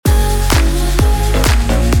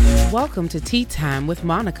Welcome to Tea Time with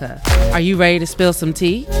Monica. Are you ready to spill some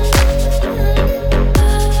tea?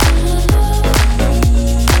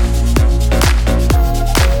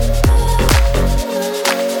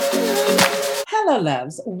 Hello,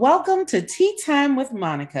 loves. Welcome to Tea Time with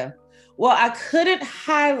Monica. Well, I couldn't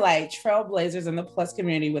highlight trailblazers in the Plus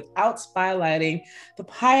community without spotlighting the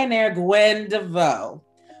pioneer Gwen DeVoe.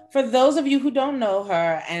 For those of you who don't know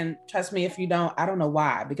her, and trust me, if you don't, I don't know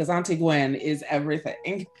why, because Auntie Gwen is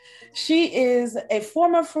everything. She is a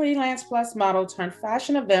former freelance Plus model turned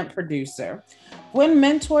fashion event producer. Gwen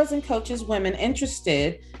mentors and coaches women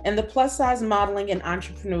interested in the plus size modeling and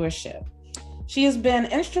entrepreneurship. She has been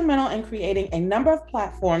instrumental in creating a number of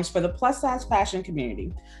platforms for the plus size fashion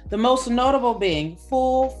community, the most notable being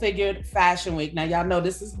Full Figured Fashion Week. Now, y'all know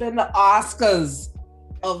this has been the Oscars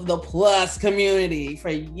of the plus community for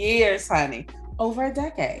years, honey, over a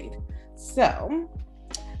decade. So,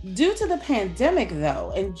 due to the pandemic,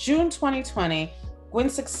 though, in June 2020,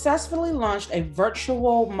 Gwen successfully launched a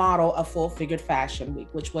virtual model of Full Figured Fashion Week,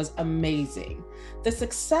 which was amazing. The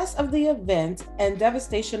success of the event and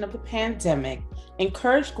devastation of the pandemic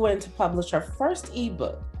encouraged Gwen to publish her first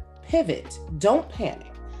ebook, Pivot, Don't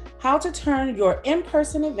Panic: How to Turn Your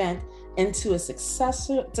In-Person Event into a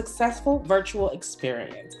successful virtual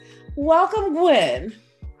experience. Welcome, Gwen.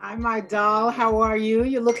 Hi, my doll. How are you?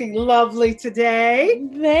 You're looking lovely today.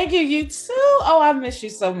 Thank you. You too. Oh, I miss you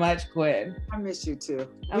so much, Gwen. I miss you too.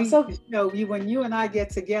 When you and I get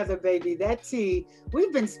together, baby, that tea,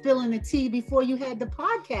 we've been spilling the tea before you had the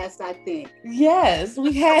podcast, I think. Yes,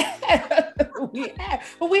 we have.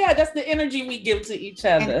 That's the energy we give to each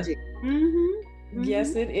other. Mm-hmm.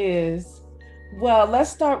 Yes, it is. Well, let's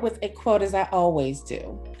start with a quote, as I always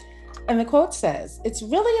do. And the quote says, "It's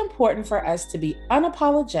really important for us to be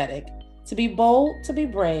unapologetic, to be bold, to be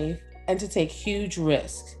brave, and to take huge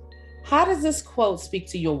risks." How does this quote speak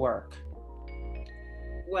to your work?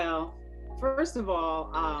 Well, first of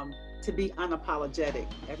all, to be unapologetic.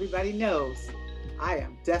 Everybody knows I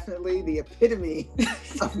am definitely the epitome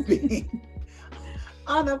of being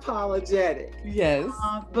unapologetic. Yes.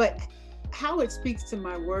 But how it speaks to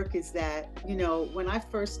my work is that, when I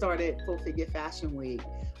first started Full Figure Fashion Week,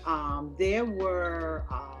 there were,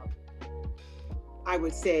 I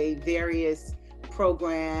would say, various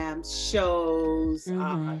programs, shows,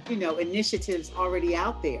 initiatives already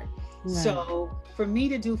out there. Right. So for me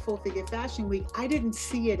to do Full Figure Fashion Week, I didn't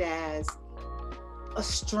see it as a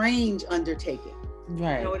strange undertaking.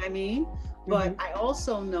 Right. You know what I mean? But I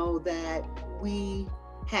also know that we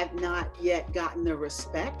have not yet gotten the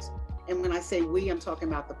respect. And when I say we, I'm talking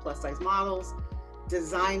about the plus size models,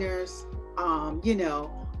 designers, and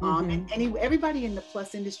everybody in the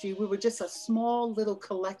plus industry. We were just a small little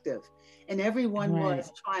collective, and everyone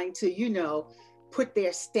was trying to, put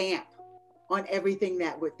their stamp on everything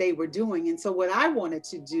that they were doing. And so what I wanted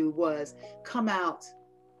to do was come out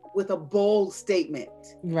with a bold statement,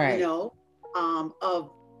 of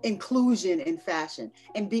inclusion in fashion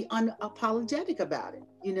and be unapologetic about it.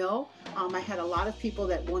 I had a lot of people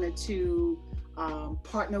that wanted to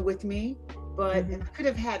partner with me, but I could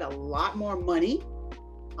have had a lot more money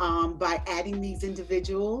by adding these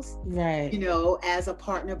individuals, as a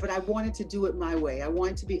partner, but I wanted to do it my way. I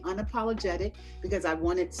wanted to be unapologetic because I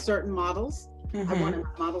wanted certain models. I wanted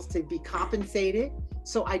my models to be compensated.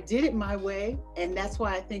 So I did it my way. And that's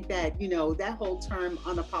why I think that, that whole term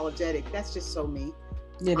unapologetic, that's just so me.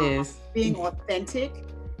 It is. Being authentic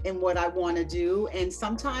in what I want to do, and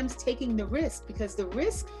sometimes taking the risk, because the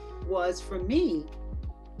risk was for me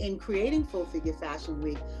in creating Full Figure Fashion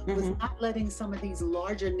Week was not letting some of these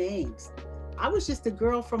larger names. I was just a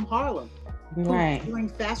girl from Harlem who was doing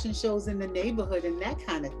fashion shows in the neighborhood and that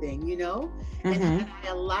kind of thing, and I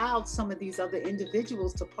allowed some of these other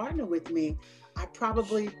individuals to partner with me.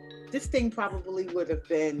 This thing probably would have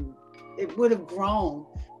grown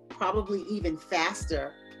probably even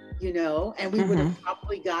faster, and we would have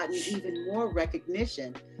probably gotten even more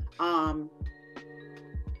recognition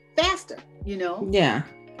faster,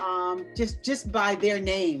 just by their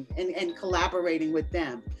name and collaborating with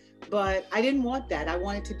them. But I didn't want that. I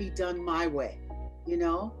wanted to be done my way, I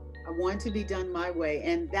wanted to be done my way.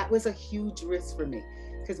 And that was a huge risk for me,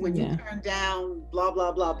 because when you turn down blah,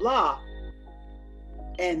 blah, blah, blah,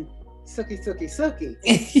 and sookie,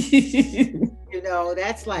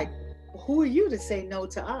 that's like, who are you to say no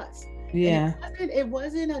to us? Yeah. It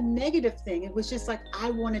wasn't a negative thing. It was just like,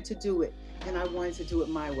 I wanted to do it, and I wanted to do it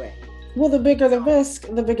my way. Well, the bigger the risk,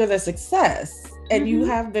 the bigger the success. And you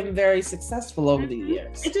have been very successful over the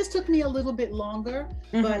years. It just took me a little bit longer,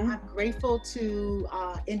 but I'm grateful to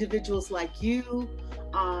individuals like you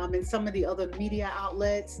and some of the other media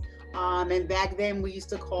outlets And back then we used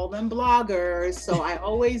to call them bloggers. So I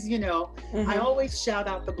always, I always shout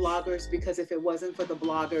out the bloggers, because if it wasn't for the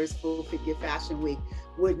bloggers, Full Figure Fashion Week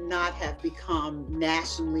would not have become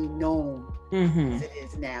nationally known as it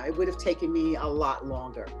is now. It would have taken me a lot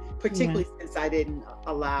longer, particularly since I didn't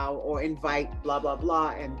allow or invite blah, blah,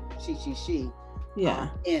 blah and she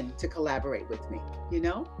in to collaborate with me,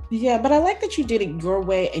 Yeah, but I like that you did it your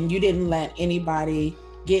way and you didn't let anybody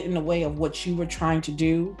get in the way of what you were trying to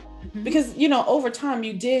do. Because, over time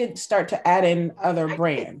you did start to add in other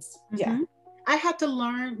brands. Yeah. I had to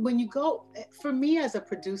learn when you go, for me as a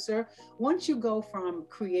producer, once you go from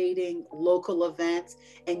creating local events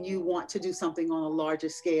and you want to do something on a larger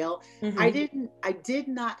scale, I did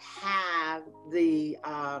not have the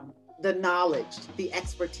knowledge, the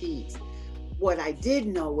expertise. What I did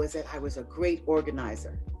know was that I was a great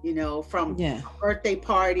organizer, from a birthday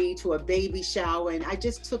party to a baby shower. And I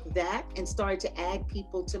just took that and started to add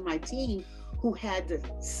people to my team who had the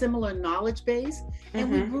similar knowledge base,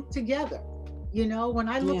 and we grouped together. When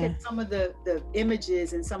I look at some of the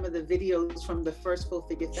images and some of the videos from the first Full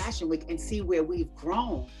Figure Fashion Week and see where we've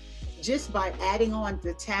grown just by adding on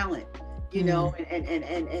the talent,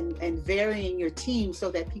 and varying your team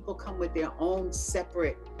so that people come with their own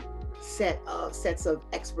separate sets of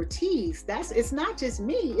expertise. It's not just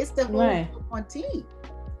me, it's the whole one team.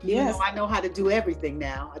 Yes. I know how to do everything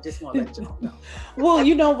now. I just want to let y'all know. Well,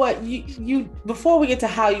 you know what? You before we get to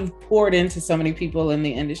how you've poured into so many people in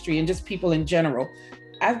the industry and just people in general,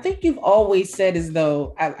 I think you've always said, as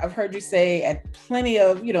though I've heard you say at plenty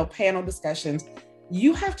of, panel discussions,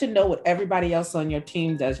 you have to know what everybody else on your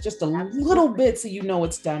team does just a little bit so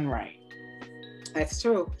it's done right. That's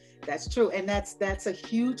true. That's true. And that's a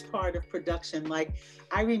huge part of production. Like,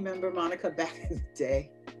 I remember, Monica, back in the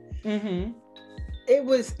day, it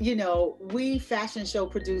was, we fashion show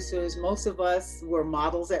producers, most of us were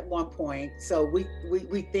models at one point. So we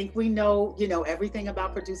think we know, everything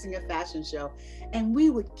about producing a fashion show. And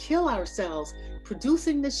we would kill ourselves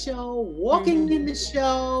producing the show, walking in the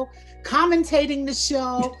show, commentating the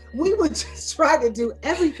show. We would just try to do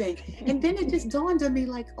everything. And then it just dawned on me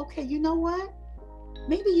like, okay, you know what?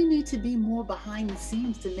 Maybe you need to be more behind the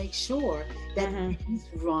scenes to make sure that things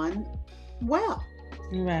run well.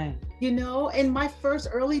 Right. In my first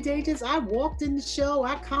early days, I walked in the show,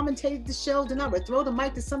 I commentated the show, then I would throw the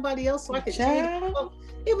mic to somebody else so I could change.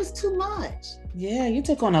 It was too much. Yeah, you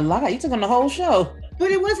took on a lot. You took on the whole show. But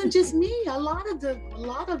it wasn't just me. A lot of the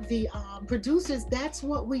producers, that's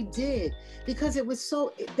what we did, because it was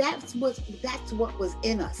so. That's what was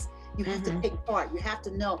in us. You have to take part. You have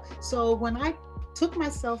to know. So when I took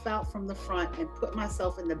myself out from the front and put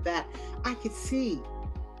myself in the back, I could see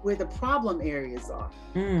where the problem areas are.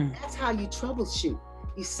 That's how you troubleshoot.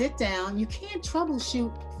 You sit down, you can't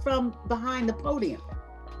troubleshoot from behind the podium.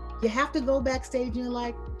 You have to go backstage and you're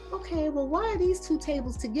like, okay, well, why are these two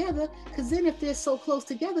tables together? Because then if they're so close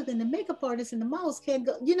together, then the makeup artist and the models can't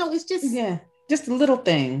go, it's just. Yeah, just little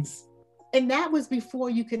things. And that was before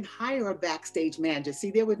you can hire a backstage manager.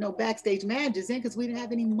 See, there were no backstage managers then because we didn't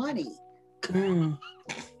have any money.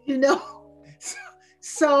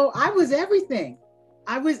 So I was everything.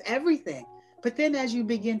 But then as you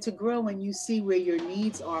begin to grow and you see where your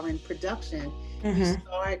needs are in production, you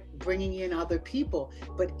start bringing in other people.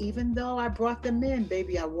 But even though I brought them in,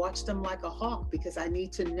 baby, I watched them like a hawk, because I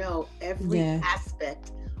need to know every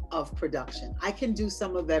aspect of production. I can do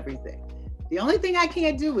some of everything. The only thing I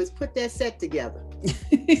can't do is put that set together.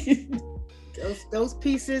 Those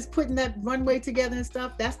pieces, putting that runway together and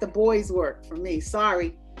stuff, that's the boys' work for me.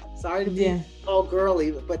 Sorry to be all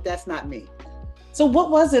girly, but that's not me. So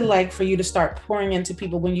what was it like for you to start pouring into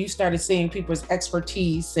people when you started seeing people's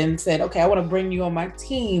expertise and said, okay, I want to bring you on my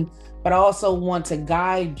team, but I also want to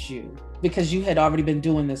guide you because you had already been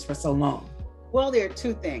doing this for so long? Well, there are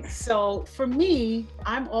two things. So for me,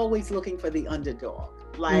 I'm always looking for the underdog.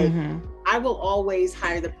 Like, I will always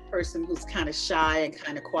hire the person who's kind of shy and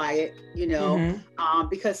kind of quiet,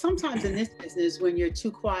 because sometimes in this business, when you're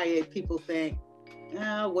too quiet, people think,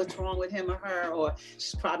 what's wrong with him or her, or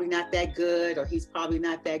she's probably not that good, or he's probably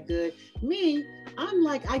not that good. Me, I'm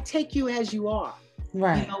like, I take you as you are.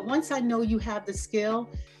 Right. Once I know you have the skill,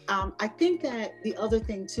 I think that the other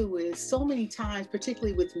thing too is so many times,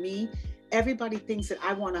 particularly with me, everybody thinks that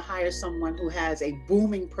I want to hire someone who has a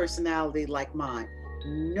booming personality like mine.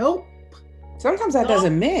 Nope. Sometimes that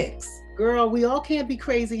doesn't mix. Girl, we all can't be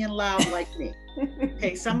crazy and loud like me.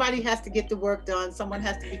 Okay, somebody has to get the work done. Someone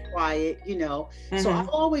has to be quiet, So I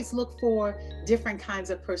always look for different kinds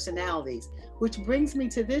of personalities, which brings me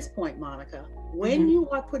to this point, Monica. When you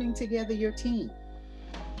are putting together your team,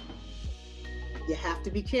 you have to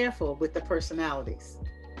be careful with the personalities.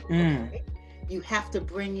 Okay? You have to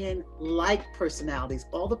bring in like personalities.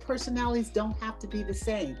 All the personalities don't have to be the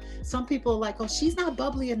same. Some people are like, oh, she's not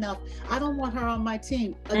bubbly enough. I don't want her on my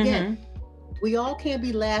team. Again, we all can't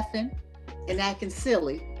be laughing and acting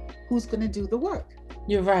silly. Who's going to do the work?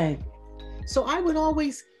 You're right. So I would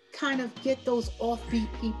always kind of get those offbeat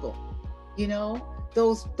people, you know,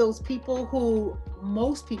 those people who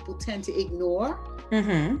most people tend to ignore.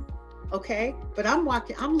 Okay. But I'm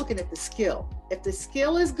looking at the skill. If the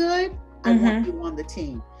skill is good, I want you on the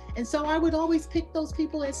team. And so I would always pick those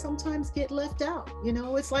people that sometimes get left out. You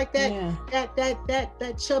know, it's like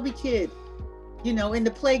that chubby kid, you know, in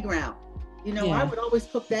the playground. You know, I would always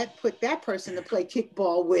put that person to play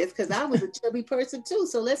kickball with, because I was a chubby person too.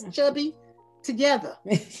 So let's chubby together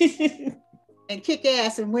and kick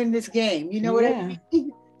ass and win this game. You know what I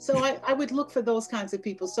mean? So I would look for those kinds of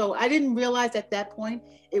people. So I didn't realize at that point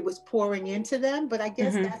it was pouring into them, but I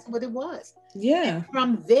guess that's what it was. Yeah. And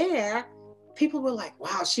from there, people were like,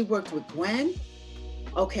 wow, she worked with Gwen.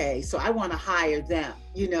 Okay, so I want to hire them,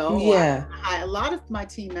 you know? Yeah. A lot of my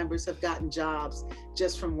team members have gotten jobs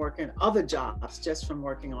just from working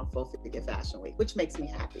on Full Figure Fashion Week, which makes me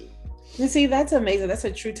happy. You see, that's amazing. That's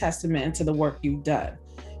a true testament to the work you've done,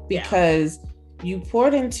 because you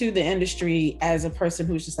poured into the industry as a person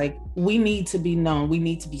who's just like, we need to be known, we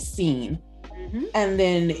need to be seen. And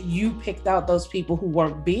then you picked out those people who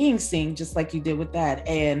weren't being seen, just like you did with that,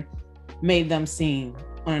 and made them seen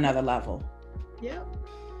on another level. Yeah.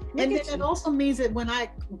 And then it also means that when I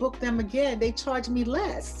book them again, they charge me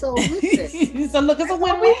less. So listen. So look, it's a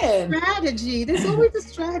win-win. Strategy. There's always a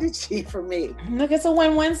strategy for me. Look, it's a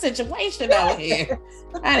win-win situation out here.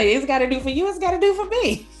 Honey, it's got to do for you, it's got to do for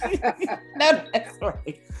me. No, that's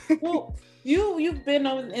right. Well, you've been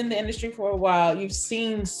in the industry for a while. You've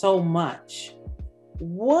seen so much.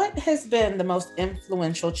 What has been the most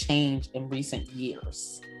influential change in recent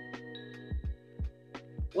years?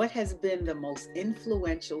 What has been the most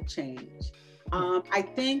influential change? I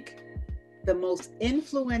think the most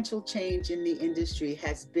influential change in the industry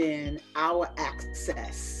has been our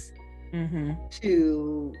access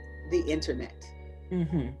to the internet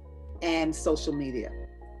and social media.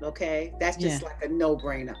 Okay, that's just like a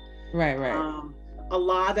no-brainer. Right. A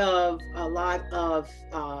lot of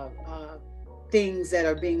things that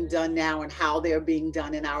are being done now and how they're being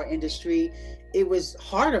done in our industry. It was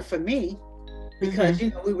harder for me, because, you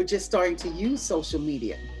know, we were just starting to use social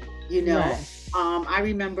media, you know. Right. I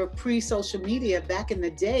remember pre-social media back in the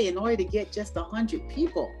day, in order to get just 100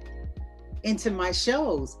 people into my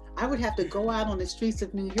shows, I would have to go out on the streets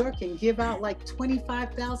of New York and give out like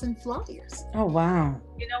 25,000 flyers. Oh, wow.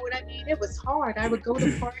 You know what I mean? It was hard. I would go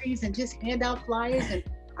to parties and just hand out flyers, and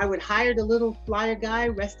I would hire the little flyer guy,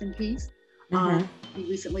 rest in peace. He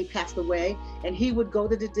recently passed away, and he would go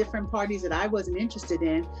to the different parties that I wasn't interested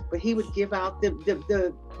in, but he would give out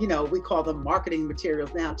the you know, we call them marketing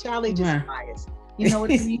materials now. Charlie, just flyers. You know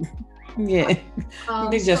what I mean?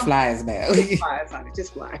 They're just flyers now.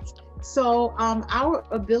 Just flyers. So our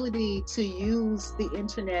ability to use the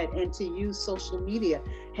internet and to use social media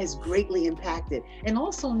has greatly impacted. And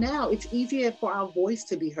also now it's easier for our voice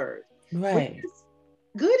to be heard. Right.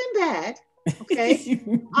 Good and bad. Okay.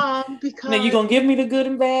 Because now you're gonna give me the good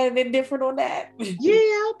and bad and indifferent on that.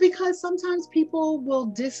 Yeah, because sometimes people will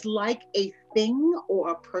dislike a thing or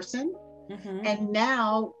a person, and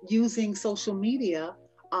now using social media,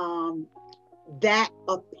 that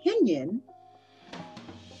opinion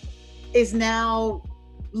is now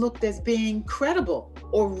looked as being credible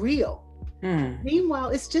or real. Meanwhile,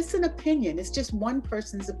 it's just an opinion. It's just one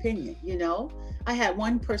person's opinion. You know, I had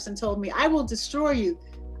one person told me, "I will destroy you."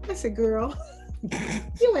 I said, girl,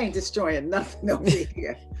 you ain't destroying nothing over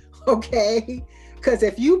here, okay? Because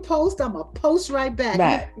if you post, I'm going to post right back.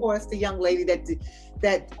 And of course, the young lady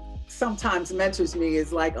that sometimes mentors me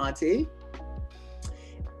is like, Auntie,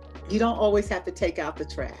 you don't always have to take out the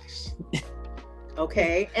trash,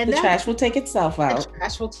 okay? And the trash will take itself out. The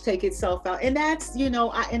trash will take itself out. And that's, you know,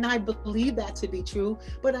 I believe that to be true.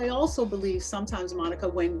 But I also believe sometimes, Monica,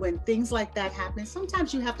 when things like that happen,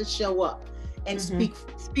 sometimes you have to show up and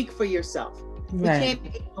speak for yourself. Right. You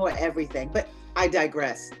can't ignore everything, but I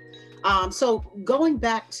digress. So going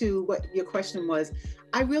back to what your question was,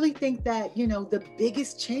 I really think that, you know, the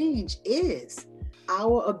biggest change is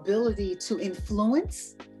our ability to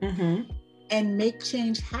influence and make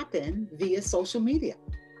change happen via social media.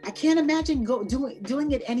 I can't imagine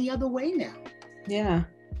doing it any other way now. Yeah.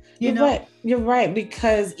 You're right,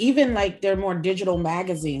 because even like there are more digital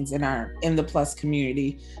magazines in the Plus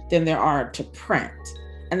community than there are to print.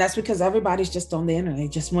 And that's because everybody's just on the internet. They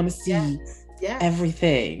just want to see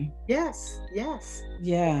everything. Yes.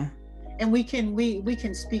 Yeah. and we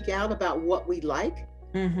can speak out about what we like,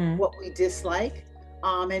 what we dislike.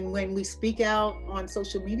 And when we speak out on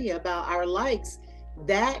social media about our likes,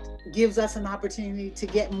 that gives us an opportunity to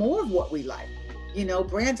get more of what we like. You know,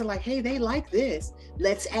 brands are like, hey, they like this.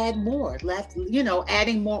 Let's add more. Let's, you know,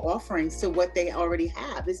 adding more offerings to what they already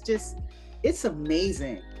have. It's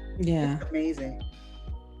amazing. Yeah. It's amazing.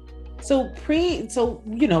 So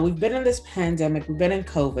you know, we've been in this pandemic, we've been in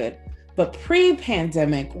COVID, but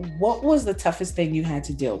pre-pandemic, what was the toughest thing you had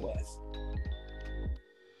to deal with?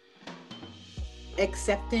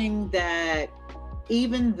 Accepting that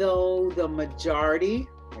even though the majority,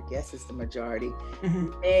 I guess it's the majority,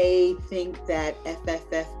 may think that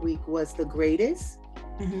FFF week was the greatest,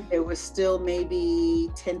 there was still maybe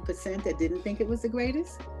 10% that didn't think it was the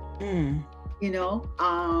greatest. You know,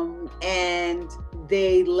 and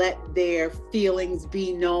they let their feelings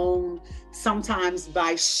be known sometimes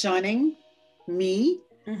by shunning me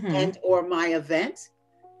and or my event.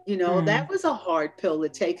 You know, that was a hard pill to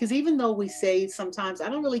take, because even though we say sometimes, I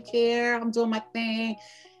don't really care, I'm doing my thing,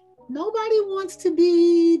 nobody wants to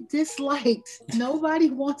be disliked.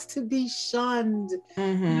 Nobody wants to be shunned.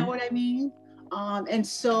 You know what I mean? And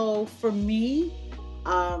so for me,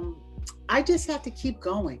 I just have to keep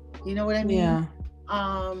going. You know what I mean? Yeah.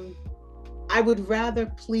 I would rather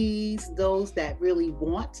please those that really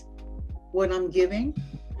want what I'm giving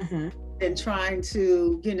than trying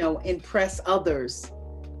to, you know, impress others.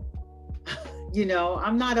 You know,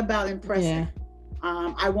 I'm not about impressing.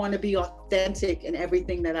 I want to be authentic in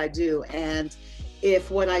everything that I do. And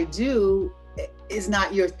if what I do is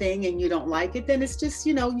not your thing and you don't like it, then it's just,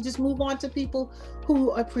 you know, you just move on to people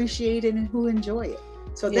who appreciate it and who enjoy it.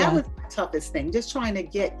 So that was the toughest thing, just trying to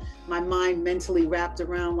get my mind mentally wrapped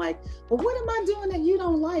around like, well, what am I doing that you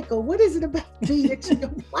don't like? Or what is it about me that you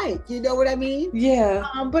don't like? You know what I mean? Yeah.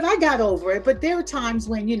 But I got over it. But there are times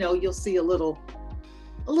when, you know, you'll see a little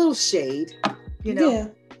shade, you know. Yeah.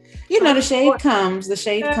 You know, the shade comes.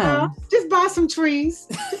 Just buy some trees.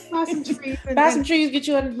 Just buy some trees. Buy some trees, get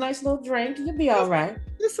you a nice little drink. You'll be all right.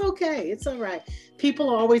 It's okay. It's all right. People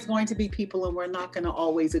are always going to be people, and we're not going to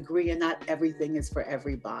always agree, and not everything is for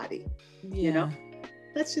everybody. You know,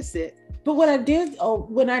 that's just it. But what I did,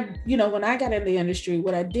 when I got in the industry,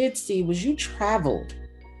 what I did see was you traveled.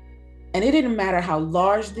 And it didn't matter how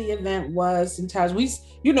large the event was. Sometimes we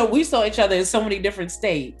saw each other in so many different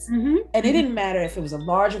states. And it didn't matter if it was a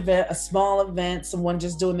large event, a small event, someone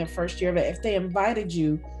just doing their first year event. If they invited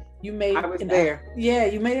you, you made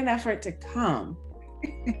you made an effort to come.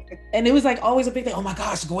 And it was like always a big thing. Oh my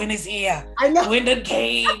gosh, Gwen is here. I know. Gwen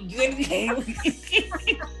came.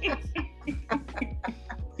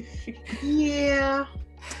 Yeah.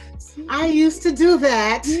 I used to do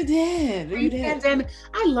that. You did. And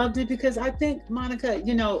I loved it because I think, Monica,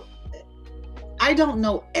 you know, I don't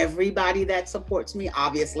know everybody that supports me,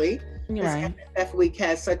 obviously. Right. FFF Week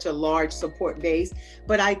has such a large support base,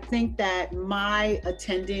 but I think that my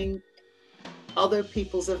attending other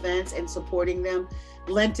people's events and supporting them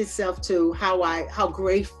lent itself to how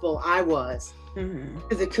grateful I was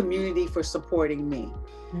to the community for supporting me.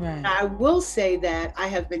 Right. I will say that I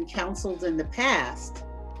have been counseled in the past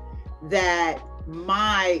that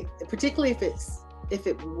particularly if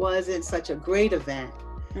it wasn't such a great event,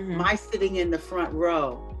 my sitting in the front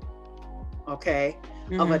row, of a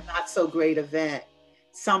not so great event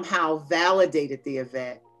somehow validated the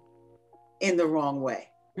event in the wrong way.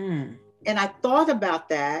 And I thought about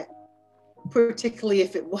that, particularly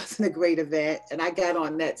if it wasn't a great event and I got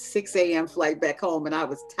on that 6 a.m. flight back home and I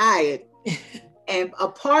was tired. And a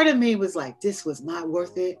part of me was like, this was not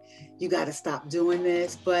worth it. You got to stop doing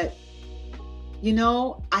this. But, you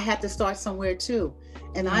know, I had to start somewhere too.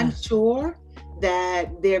 And I'm sure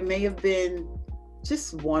that there may have been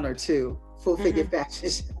just one or two full figure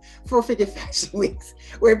fashion weeks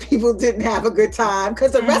where people didn't have a good time,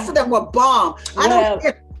 because the rest of them were bomb.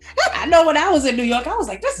 I know when I was in New York, I was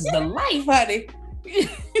like, this is the life, honey.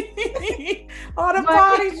 All the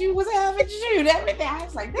parties you was having, shoot, everything. I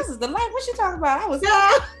was like, this is the life. What you talking about? I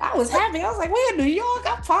was happy. I was like, we're in New York,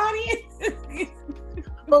 I'm partying.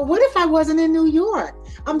 But what if I wasn't in New York?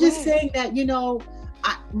 I'm just saying that, you know,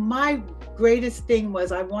 my greatest thing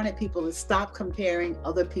was I wanted people to stop comparing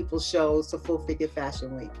other people's shows to Full Figure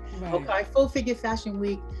Fashion Week. Right. Okay, Full Figure Fashion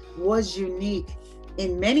Week was unique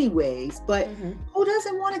in many ways, but who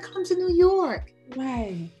doesn't want to come to New York?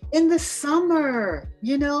 Right. In the summer,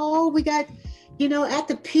 you know, we got, you know, at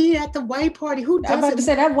the white party. Who doesn't? I'm about to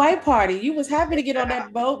say that white party. You was happy to get on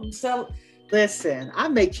that boat and Listen, I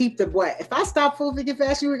may keep the white. If I stop Full Figure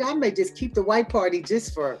Fashion Week, I may just keep the white party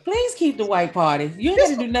just for. Please keep the white party. You ain't got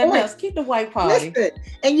to do nothing else. Keep the white party. Listen,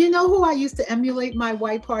 and you know who I used to emulate my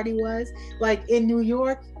white party was? Like in New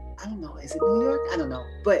York. I don't know. Is it New York? I don't know.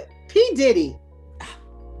 But P. Diddy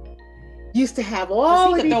used to have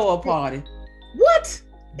all of these. Throw a party. What?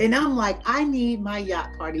 And I'm like, I need my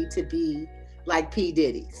yacht party to be like P.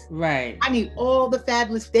 Diddy's. Right. I need all the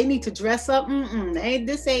fabulous. They need to dress up.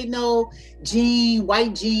 This ain't no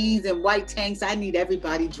white jeans and white tanks. I need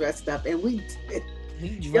everybody dressed up. And we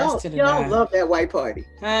dressed to the y'all love that white party.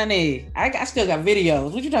 Honey, I still got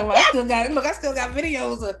videos. What you talking about? I still got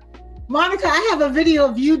videos of. Monica, I have a video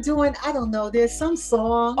of you doing, I don't know, there's some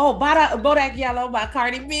song. Oh, Bodak Yellow by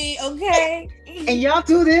Cardi B, okay. And y'all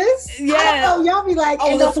do this? Yeah. Y'all be like,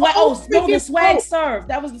 the swag serve.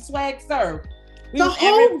 That was the swag serve. The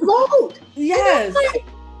whole boat. Yes. Like,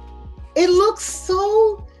 it looks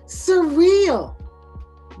so surreal.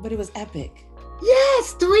 But it was epic.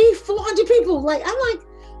 Yes, 300-400 people. Like, I'm like,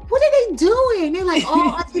 what are they doing? They're like,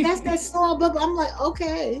 oh, that's that song. But I'm like,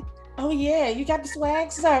 okay. Oh yeah, you got the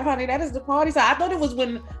swag surf, honey. That is the party. So I thought it was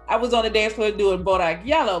when I was on the dance floor doing Bodak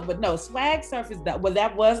Yellow, but no, swag surf is that. Well,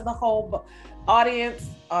 that was the whole audience.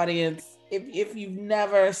 If you've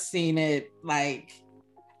never seen it, like,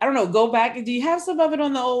 I don't know, go back. Do you have some of it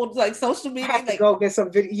on the old like social media? I have to go get some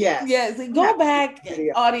video. Yes. Yes. Go back,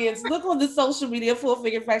 audience. Look on the social media Full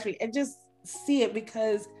Figure Fashion and just see it,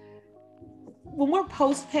 because when we're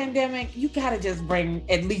post-pandemic, you gotta just bring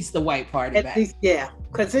at least the white party back. Least, yeah,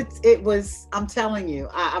 because it was. I'm telling you,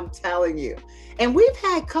 I'm telling you, and we've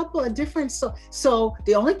had a couple of different. So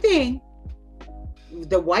the only thing,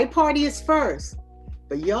 the white party is first,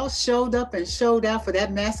 but y'all showed up and showed out for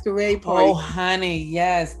that masquerade party. Oh, honey,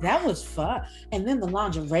 yes, that was fun. And then the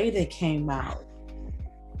lingerie that came out.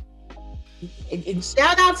 And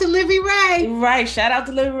shout out to Livy Ray. Right, shout out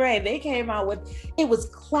to Livy Ray. They came out with, it was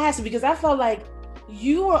classic, because I felt like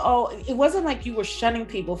it wasn't like you were shunning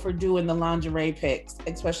people for doing the lingerie pics,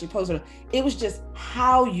 especially posted. It was just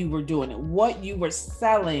how you were doing it, what you were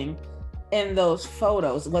selling in those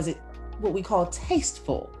photos. Was it what we call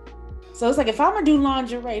tasteful? So it's like, if I'm gonna do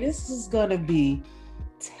lingerie, this is gonna be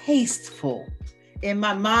tasteful. In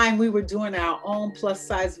my mind, we were doing our own plus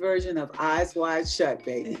size version of Eyes Wide Shut,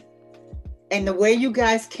 baby. And the way you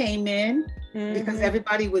guys came in, because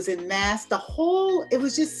everybody was in masks, it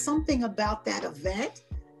was just something about that event.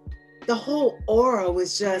 The whole aura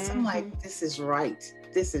was just, I'm like, this is right.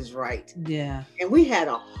 This is right. Yeah. And we had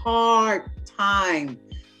a hard time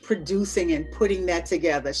producing and putting that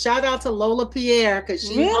together. Shout out to Lola Pierre, because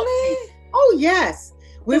she really? Oh, yes.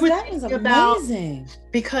 That was amazing.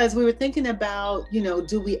 Because we were thinking about,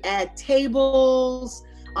 do we add tables?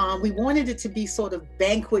 We wanted it to be sort of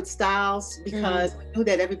banquet styles, because we knew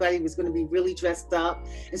that everybody was going to be really dressed up.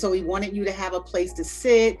 And so we wanted you to have a place to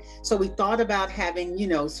sit. So we thought about having,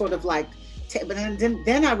 sort of like, but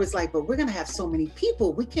then I was like, but we're going to have so many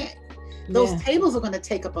people. We can't, those tables are going to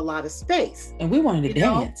take up a lot of space. And we wanted to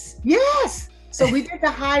dance. Yes. So we did the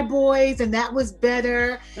high boys, and that was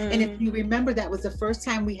better. And if you remember, that was the first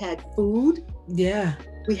time we had food. Yeah.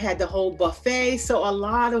 We had the whole buffet. So a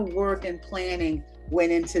lot of work and planning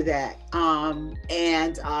went into that.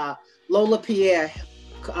 And Lola Pierre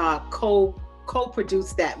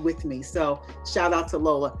co-produced that with me. So shout out to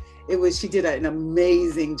Lola. She did an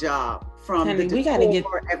amazing job from the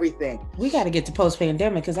decor, everything. We got to get to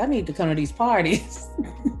post-pandemic, because I need to come to these parties.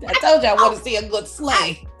 I told you I want to see a good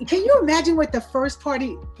sleigh. Can you imagine what the first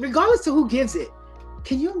party, regardless of who gives it,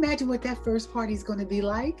 can you imagine what that first party is going to be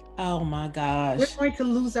like? Oh my gosh. We're going to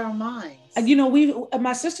lose our minds.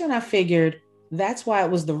 My sister and I figured that's why it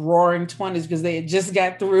was the roaring 20s, because they had just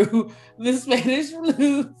got through the Spanish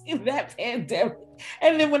flu in that pandemic.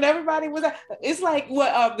 And then when everybody was out, it's like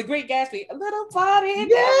what the Great Gatsby, a little party.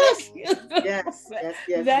 Yes. Yes.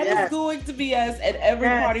 That is going to be us at every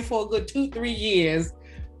party for a good 2-3 years.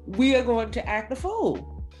 We are going to act the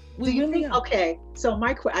fool. Okay, so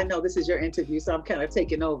I know this is your interview, so I'm kind of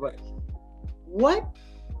taking over. What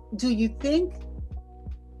do you think?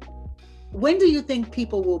 When do you think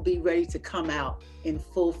people will be ready to come out in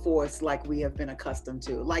full force like we have been accustomed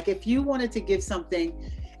to? Like, if you wanted to give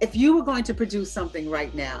something, if you were going to produce something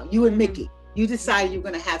right now, you and Mickey, you decided you're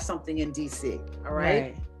going to have something in DC, all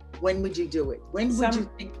right? When would you do it? When would you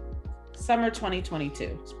think? Summer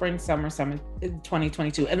 2022, spring, summer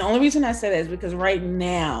 2022. And the only reason I say that is because right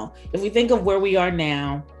now, if we think of where we are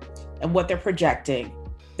now and what they're projecting,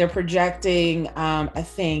 I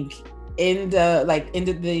think end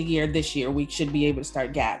of the year, this year, we should be able to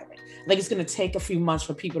start gathering. Like, it's going to take a few months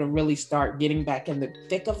for people to really start getting back in the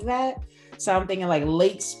thick of that. So I'm thinking like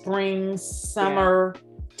late spring, summer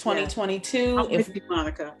 2022. I'm with you,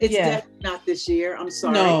 Monica. It's definitely not this year. I'm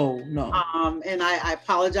sorry. No. And I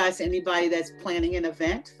apologize to anybody that's planning an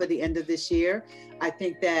event for the end of this year. I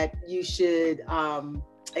think that you should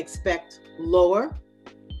expect lower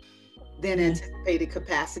than anticipated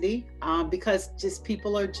capacity because just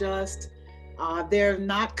people are just, they're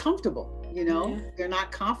not comfortable, they're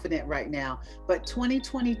not confident right now. But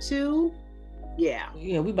 2022,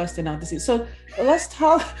 we busted out the seams. So let's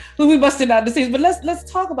talk. We busted out the seams, but let's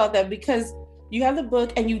talk about that because you have the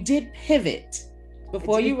book and you did pivot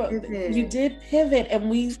before you wrote. You did pivot, and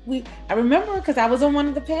we I remember because I was on one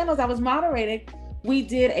of the panels I was moderating. We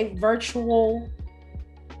did a virtual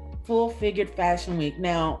Full Figured Fashion Week.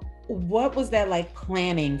 Now, what was that like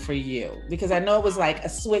planning for you? Because I know it was like a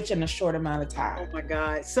switch in a short amount of time. Oh my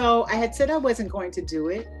God. So I had said I wasn't going to do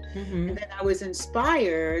it. And then I was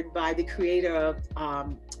inspired by the creator of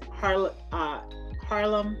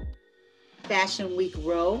Harlem Fashion Week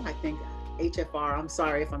Row, I think HFR. I'm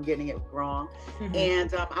sorry if I'm getting it wrong.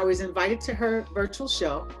 And I was invited to her virtual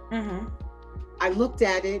show. I looked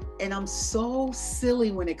at it and I'm so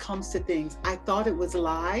silly when it comes to things. I thought it was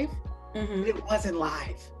live, but it wasn't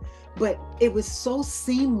live. But it was so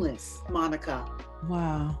seamless, Monica.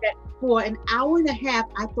 Wow. That for an hour and a half,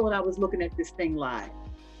 I thought I was looking at this thing live.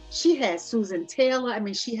 She had Susan Taylor. I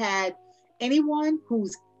mean, she had anyone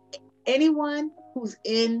who's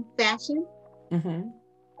in fashion.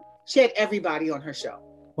 She had everybody on her show.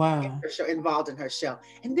 Wow. Involved in her show.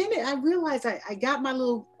 And then I realized I got my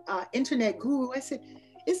little internet guru. I said,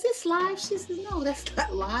 "Is this live?" She says, "No, that's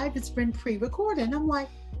not live. It's been pre-recorded." And I'm like,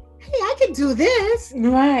 "Hey, I can do this."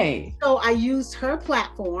 Right. So I used her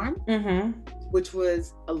platform, which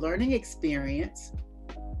was a learning experience.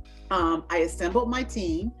 I assembled my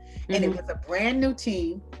team, and it was a brand new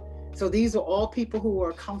team. So these are all people who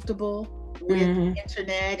are comfortable with the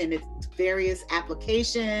internet and its various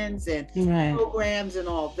applications and programs and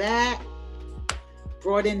all that.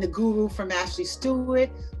 Brought in the guru from Ashley Stewart,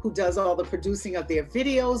 who does all the producing of their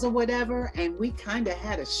videos or whatever, and we kind of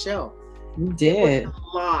had a show. You did.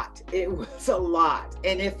 It was a lot.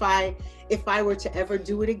 And if I were to ever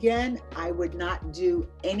do it again, I would not do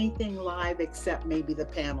anything live except maybe the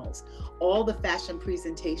panels. All the fashion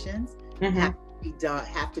presentations have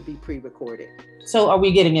to be pre-recorded. So are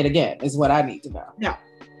we getting it again is what I need to know. No.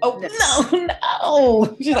 Oh,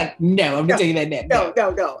 no. She's like, no, I'm gonna tell you that now.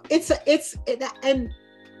 No. And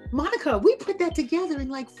Monica, we put that together in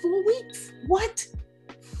like 4 weeks. What?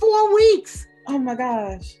 4 weeks. Oh my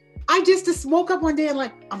gosh. I just woke up one day and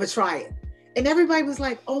like, I'm gonna try it. And everybody was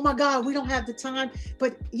like, oh my God, we don't have the time.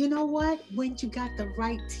 But you know what? When you got the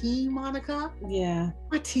right team, Monica,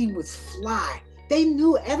 my team was fly. They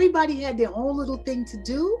knew everybody had their own little thing to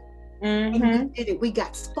do. And we did it. We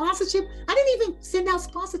got sponsorship. I didn't even send out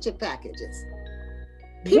sponsorship packages.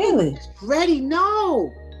 People were just ready.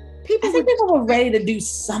 No. People were ready to do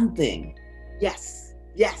something. Yes.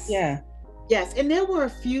 Yeah. Yes. And there were a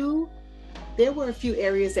few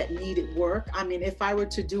areas that needed work. I mean, if I were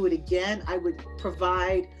to do it again, I would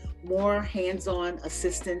provide more hands-on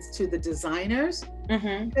assistance to the designers.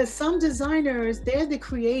 Because some designers, they're the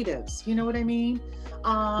creatives. You know what I mean?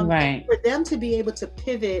 For them to be able to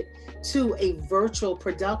pivot to a virtual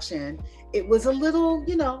production, it was a little,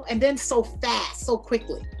 and then so fast, so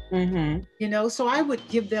quickly. So I would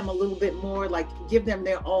give them a little bit more, like give them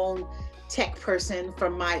their own tech person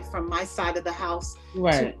from my side of the house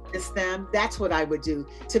to assist them. That's what I would do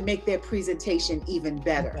to make their presentation even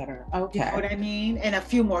better. Okay. You know what I mean? And a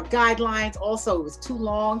few more guidelines. Also, it was too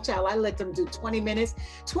long, child. I let them do 20 minutes.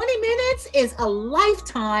 20 minutes is a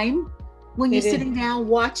lifetime when you're sitting down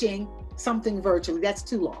watching something virtually. That's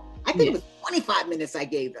too long. I think it was 25 minutes I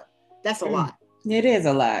gave them. That's a lot. It is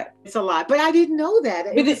a lot. It's a lot, but I didn't know that.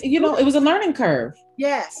 It was a learning curve.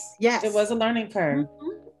 Yes. It was a learning curve.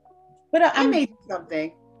 But I made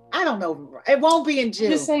something. I don't know. It won't be in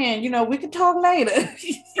June. Just saying, we could talk later.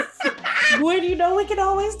 When we can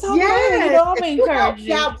always talk later. I'm encouraging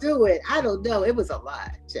you. Y'all do it. I don't know. It was a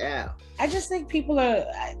lot. Yeah. I just think people are,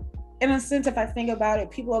 in a sense, if I think about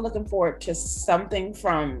it, people are looking forward to something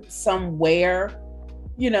from somewhere,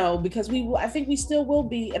 because I think we still will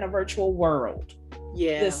be in a virtual world.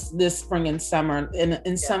 Yeah. This spring and summer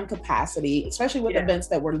in some capacity, especially with events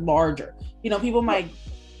that were larger. People might.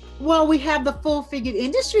 Well, we have the Full Figured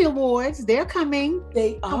Industry Awards. They're coming.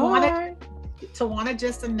 They are. Tawana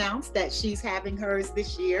just announced that she's having hers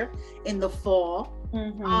this year in the fall.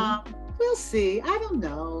 We'll see. I don't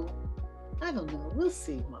know. We'll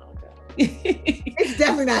see, Monica. It's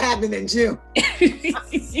definitely not happening in June.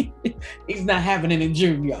 It's not happening in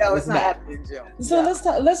June, y'all. No, it's not happening in June. So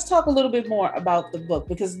let's talk a little bit more about the book,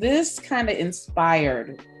 because this kind of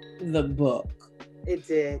inspired the book. It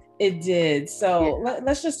did. It did. So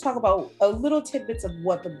let's just talk about a little tidbits of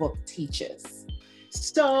what the book teaches.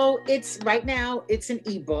 So it's right now, it's an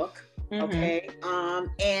ebook. Okay.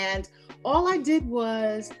 And all I did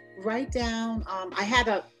was write down,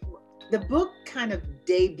 the book kind of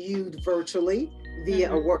debuted virtually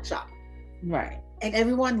via a workshop. Right. And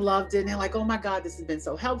everyone loved it. And they're like, oh my God, this has been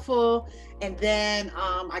so helpful. And then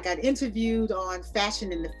I got interviewed on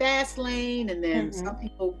Fashion in the Fast Lane. And then some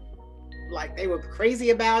people, like, they were crazy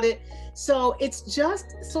about it. So it's just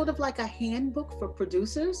sort of like a handbook for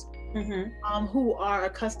producers who are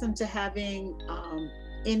accustomed to having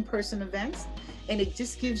in-person events. And it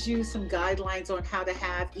just gives you some guidelines on how to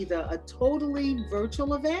have either a totally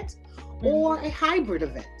virtual event or a hybrid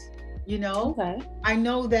event. You know, I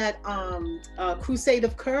know that Crusade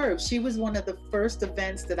of Curves, she was one of the first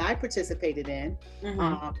events that I participated in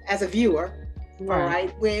as a viewer,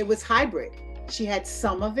 right, where it was hybrid. She had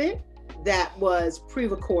some of it that was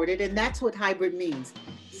pre-recorded, and that's what hybrid means.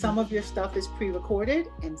 Some of your stuff is pre-recorded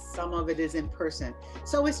and some of it is in person.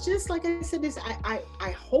 So it's just, like I said,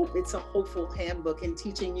 I hope it's a hopeful handbook in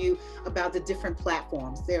teaching you about the different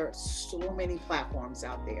platforms. There are so many platforms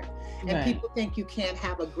out there. And people think you can't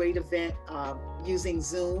have a great event using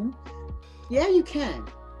Zoom. Yeah, you can.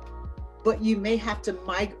 But you may have to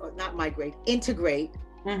integrate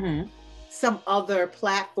some other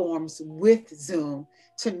platforms with Zoom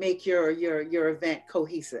to make your event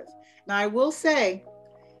cohesive. Now, I will say,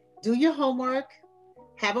 do your homework,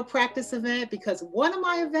 have a practice event, because one of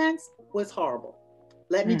my events was horrible.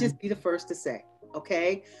 Let me just be the first to say,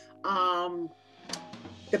 okay?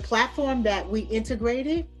 The platform that we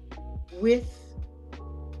integrated with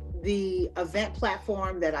the event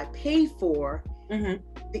platform that I paid for,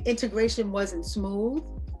 the integration wasn't smooth.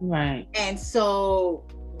 Right. And so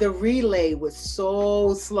the relay was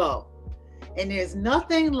so slow. And there's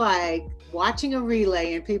nothing like watching a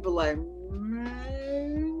relay and people like,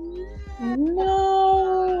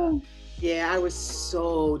 no. Yeah, I was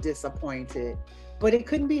so disappointed, but it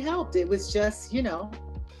couldn't be helped. It was just, you know,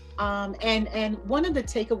 and one of the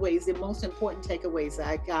takeaways, the most important takeaways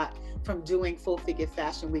I got from doing Full Figure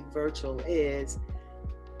Fashion Week virtual is,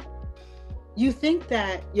 you think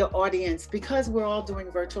that your audience, because we're all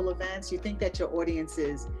doing virtual events, you think that your audience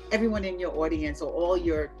is, everyone in your audience or all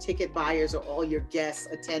your ticket buyers or all your guests,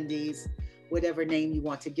 attendees, whatever name you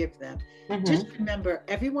want to give them. Just remember,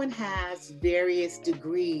 everyone has various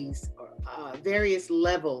degrees, various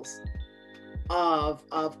levels of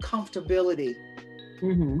comfortability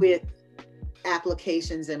with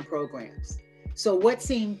applications and programs. So what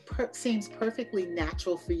seems perfectly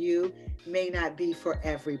natural for you may not be for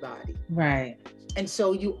everybody. Right. And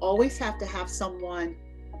so you always have to have someone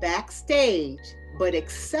backstage, but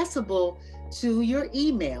accessible to your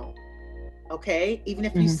email. Okay, even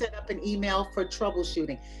if you set up an email for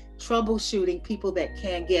troubleshooting people that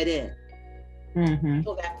can't get in,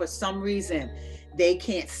 people that for some reason they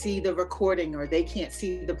can't see the recording or they can't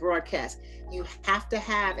see the broadcast. You have to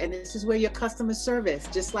have, and this is where your customer service,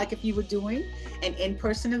 just like if you were doing an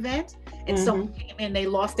in-person event and someone came in, they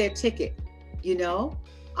lost their ticket, you know,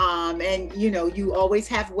 and you know, you always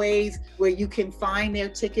have ways where you can find their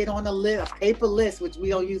ticket on a paper list, which we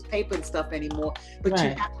don't use paper and stuff anymore, but you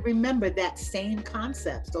have to remember that those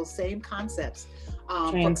same concepts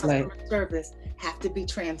for customer service have to be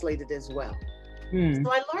translated as well.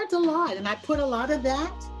 So I learned a lot, and I put a lot of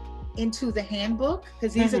that into the handbook,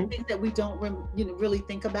 because these are things that we don't really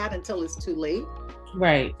think about until it's too late.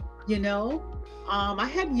 Right. You know, I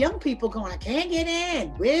had young people going, I can't get in.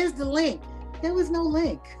 Where's the link? There was no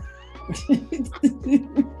link.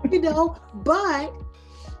 You know, but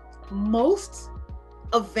most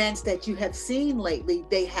events that you have seen lately,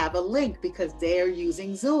 they have a link because they're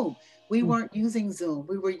using Zoom. We weren't using Zoom.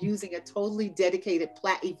 We were using a totally dedicated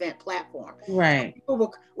event platform. Right. People were,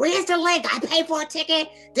 where's the link? I paid for a ticket.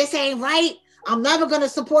 This ain't right. I'm never going to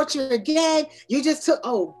support you again. You just took,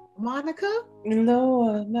 Monica?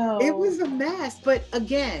 No. It was a mess. But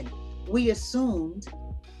again, we assumed,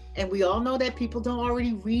 and we all know that people don't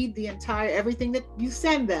already read everything that you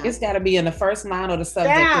send them. It's got to be in the first line or the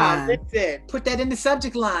subject line. That's it. Put that in the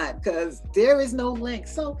subject line, because there is no link.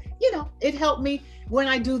 So, you know, it helped me when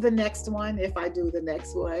I do the next one, if I do the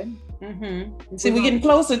next one. See, we're getting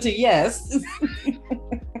closer to yes.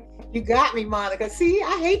 You got me, Monica. See,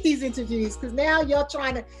 I hate these interviews because now y'all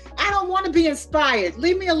I don't want to be inspired.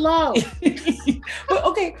 Leave me alone. Well,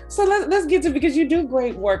 okay, so let's get to, because you do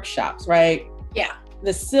great workshops, right? Yeah.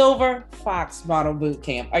 the Silver Fox Model Boot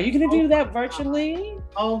Camp. Are you going to do that virtually?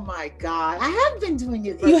 Oh my God. I have been doing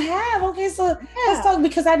it virtually. You have? Okay, so let's talk,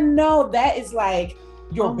 because I know that is like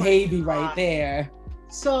your baby right there.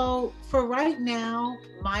 So for right now,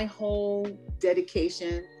 my whole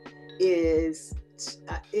dedication is,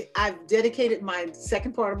 I've dedicated my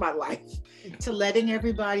second part of my life to letting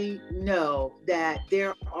everybody know that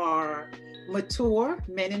there are mature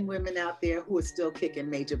men and women out there who are still kicking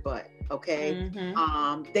major butt. Okay.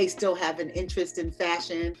 Mm-hmm. They still have an interest in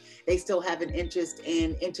fashion. They still have an interest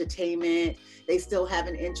in entertainment. They still have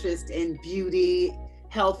an interest in beauty,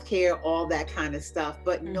 healthcare, all that kind of stuff,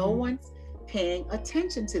 but no one's paying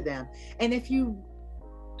attention to them. And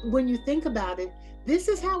when you think about it, this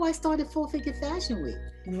is how I started Full Figure Fashion Week.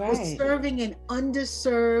 Right. Was serving an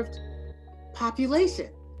underserved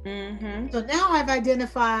population. Mm-hmm. So now I've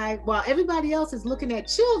identified, while everybody else is looking at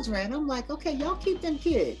children, I'm like, okay, y'all keep them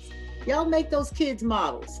kids. Y'all make those kids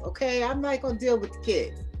models, okay? I'm not gonna deal with the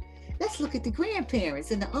kids. Let's look at the grandparents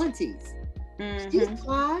and the aunties. Mm-hmm. She's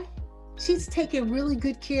fly. She's taking really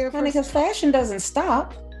good care of her. Because fashion doesn't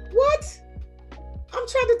stop. What? I'm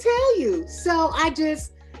trying to tell you. So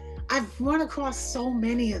I've run across so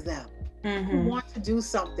many of them who want to do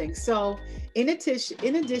something. So in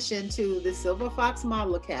addition to the Silver Fox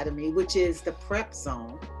Model Academy, which is the prep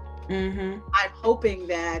zone, I'm hoping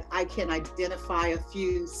that I can identify a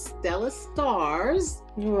few stellar stars.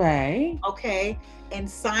 Right. Okay. And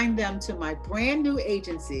sign them to my brand new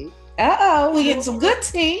agency. We get some good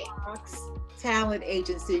tea. Talent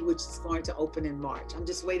Agency, which is going to open in March. I'm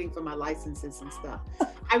just waiting for my licenses and stuff.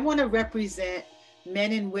 I want to represent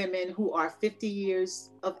men and women who are 50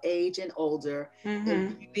 years of age and older.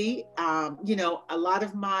 And beauty. A lot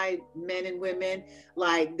of my men and women,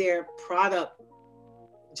 like, they're product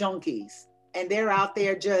junkies, and they're out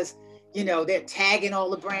there just, they're tagging all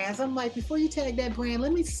the brands. I'm like, before you tag that brand,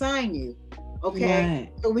 let me sign you. Okay.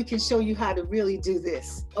 Right. So we can show you how to really do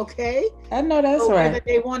this. Okay. I know that's so right. Whether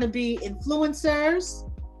they want to be influencers.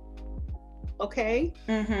 Okay.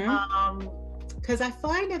 Because I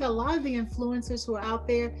find that a lot of the influencers who are out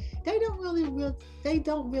there, they don't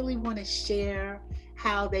really want to share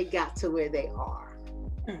how they got to where they are.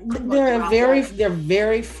 They're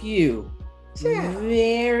very few. Yeah.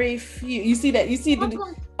 Very few. You see that? You see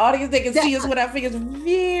the audience, they can see us with our fingers.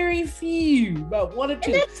 Very few, about one or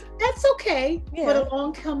two. That's okay. Yeah. But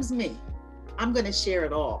along comes me. I'm going to share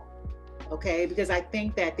it all. Okay. Because I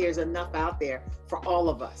think that there's enough out there for all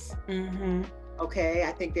of us. Okay.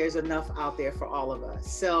 I think there's enough out there for all of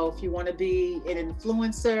us. So if you want to be an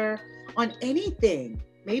influencer on anything,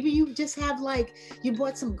 maybe you just have you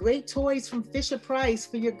bought some great toys from Fisher Price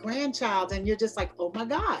for your grandchild, and you're just like, oh my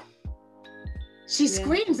God. She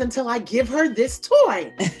screams until I give her this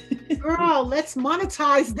toy. Girl, let's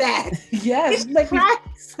monetize that. Yes.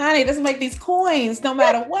 Honey, let's make these coins no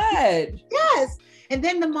matter what. Yes. And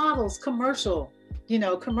then the models, commercial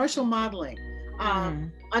modeling.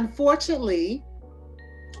 Unfortunately,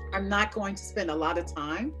 I'm not going to spend a lot of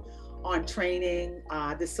time on training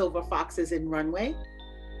the Silver Foxes in runway,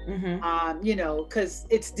 because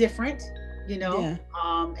it's different,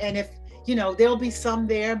 and if, there'll be some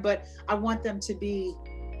there, but I want them to be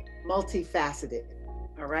multifaceted.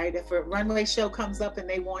 All right. If a runway show comes up and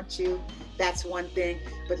they want you, that's one thing.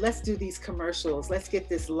 But let's do these commercials. Let's get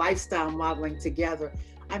this lifestyle modeling together.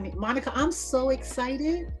 I mean, Monica, I'm so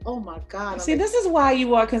excited. Oh my God. See, this is why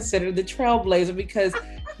you are considered the trailblazer, because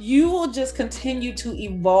you will just continue to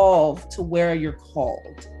evolve to where you're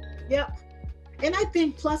called. Yep. And I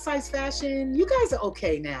think plus size fashion, you guys are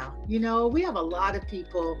okay now. We have a lot of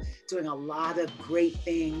people doing a lot of great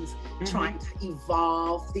things, trying to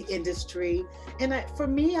evolve the industry. And for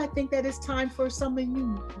me, I think that it's time for some of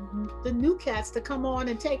you, the new cats, to come on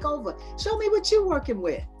and take over. Show me what you're working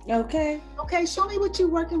with. Okay. Show me what you're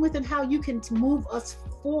working with and how you can move us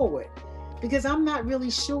forward. Because I'm not really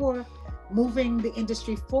sure moving the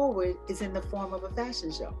industry forward is in the form of a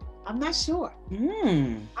fashion show. I'm not sure.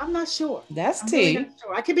 I'm not sure. That's tea. Really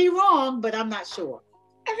sure. I could be wrong, but I'm not sure.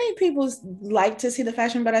 I think people like to see the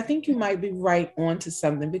fashion, but I think you might be right onto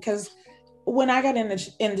something, because when I got in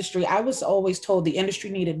the industry, I was always told the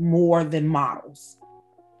industry needed more than models.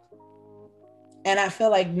 And I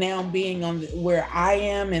feel like now being on where I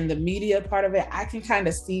am in the media part of it, I can kind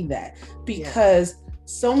of see that, because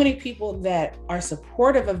so many people that are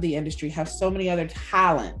supportive of the industry have so many other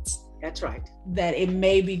talents. That's right. That it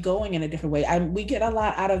may be going in a different way. We get a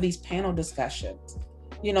lot out of these panel discussions.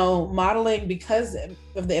 Modeling, because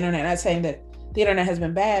of the internet, not saying that the internet has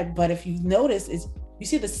been bad, but if you notice, you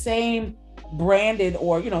see the same branded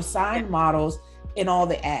or, signed models in all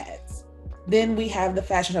the ads. Then we have the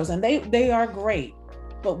fashion shows, and they are great.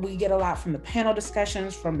 but we get a lot from the panel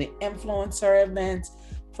discussions, from the influencer events,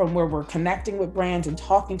 from where we're connecting with brands and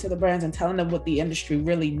talking to the brands and telling them what the industry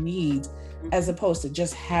really needs, as opposed to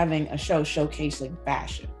just having a show showcasing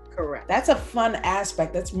fashion. Correct. That's a fun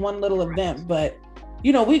aspect. That's one little event, but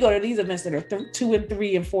we go to these events that are 2 and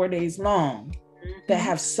 3 and 4 days long that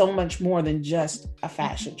have so much more than just a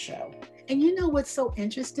fashion show. And you know what's so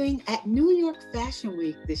interesting? At New York Fashion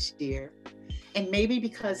Week this year, and maybe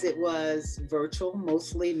because it was virtual,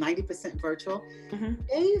 mostly 90% virtual,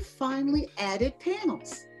 they finally added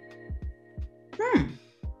panels.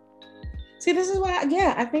 See, this is why,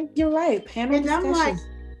 I think you're right. Panel and discussions. I'm like,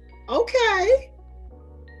 okay,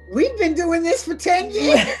 we've been doing this for 10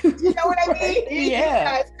 years. You know what I mean? Yeah.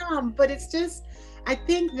 You guys come. But it's just, I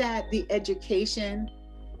think that the education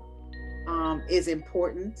is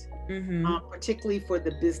important, particularly for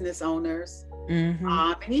the business owners.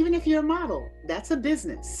 And even if you're a model, that's a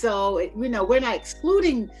business. So, we're not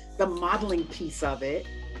excluding the modeling piece of it.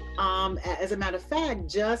 As a matter of fact,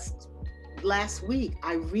 just last week,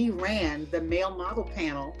 I reran the male model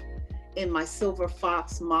panel in my Silver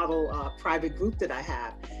Fox model private group that I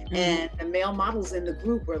have. And the male models in the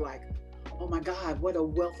group were like, oh my God, what a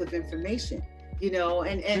wealth of information.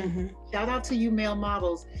 And shout out to you male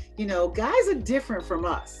models. Guys are different from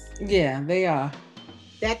us. Yeah, they are.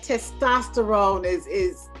 That testosterone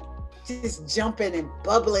is just jumping and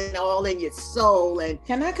bubbling all in your soul. And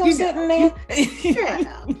can I come sit in there?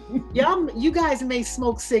 Yeah. You guys may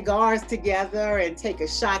smoke cigars together and take a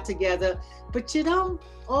shot together, but you don't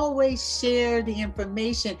always share the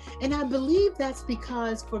information. And I believe that's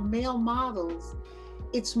because for male models,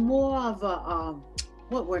 it's more of a,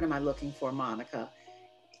 what word am I looking for, Monica?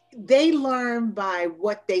 They learn by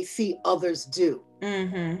what they see others do.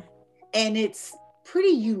 And it's pretty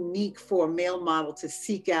unique for a male model to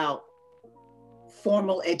seek out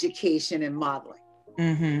formal education in modeling.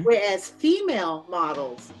 Whereas female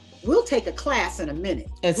models, we'll take a class in a minute.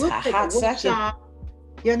 We'll take a workshop.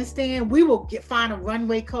 You understand? We will find a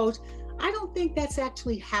runway coach. I don't think that's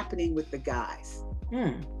actually happening with the guys.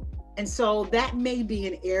 And so that may be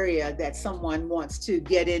an area that someone wants to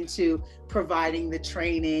get into, providing the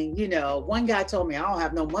training. One guy told me, I don't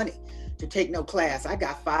have no money to take no class. I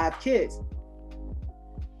got 5 kids.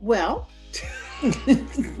 Well, okay,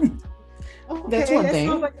 that's one thing.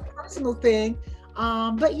 Sounds like a personal thing.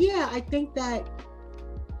 But yeah, I think that,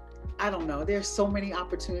 I don't know, there's so many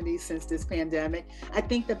opportunities since this pandemic. I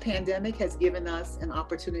think the pandemic has given us an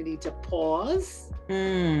opportunity to pause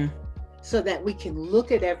so that we can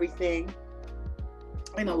look at everything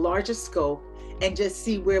in a larger scope and just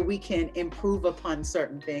see where we can improve upon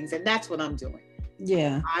certain things. And that's what I'm doing.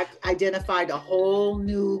 Yeah. I've identified a whole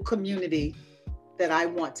new community that I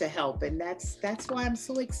want to help. And that's why I'm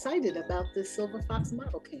so excited about this Silver Fox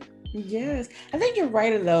Model Camp. Yes. I think you're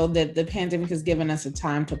right, though, that the pandemic has given us a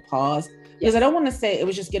time to pause. Because I don't want to say it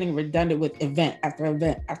was just getting redundant with event after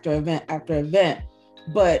event after event after event,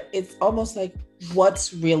 but it's almost like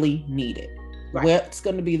what's really needed. What's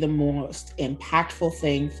going to be the most impactful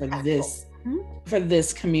thing for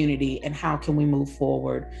this community, and how can we move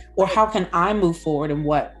forward, or how can I move forward, and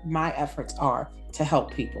what my efforts are to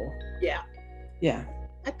help people. Yeah,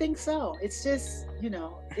 I think so. It's just,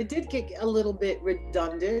 it did get a little bit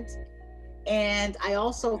redundant. And I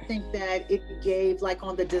also think that it gave, like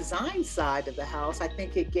on the design side of the house, I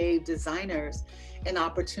think it gave designers an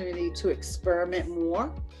opportunity to experiment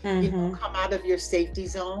more, come out of your safety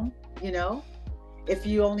zone. If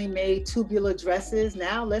you only made tubular dresses,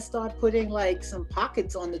 now let's start putting like some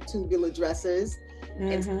pockets on the tubular dresses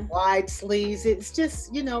and some wide sleeves. It's just,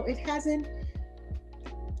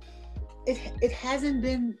 it hasn't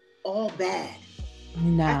been all bad.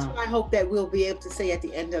 No. That's what I hope that we'll be able to say at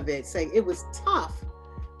the end of it. Say it was tough,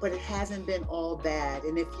 but it hasn't been all bad.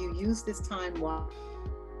 And if you use this time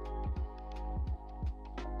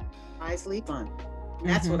wisely, fun.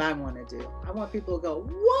 That's what I want to do. I want people to go,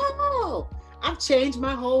 whoa, I've changed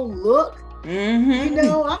my whole look.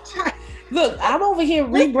 I'm trying. Look, I'm over here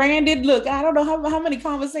rebranded. Look, I don't know how many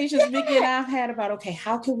conversations Vicki and I've had about, okay,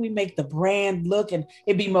 how can we make the brand look and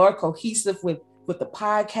it be more cohesive with the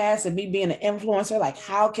podcast and me being an influencer? Like,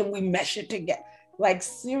 how can we mesh it together? Like,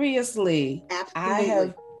 seriously.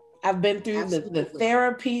 Absolutely. I've been through the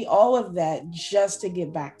therapy, all of that, just to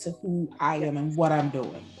get back to who I am and what I'm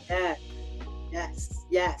doing.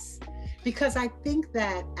 Yes. Because I think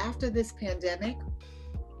that after this pandemic,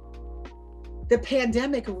 the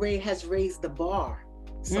pandemic has raised the bar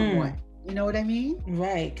somewhat. You know what I mean?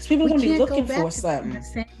 Right. Because people are going to be looking for something.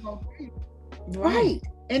 Right.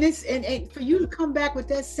 And it's and for you to come back with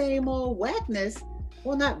that same old whackness,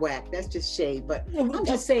 Well, not whack. That's just shade. But I'm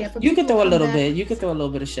just saying. You can throw a little bit. You can throw a little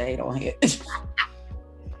bit of shade on here.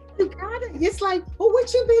 You got it. It's like, well,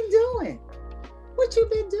 what you been doing? What you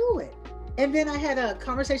been doing? And then I had a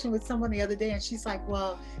conversation with someone the other day, and she's like,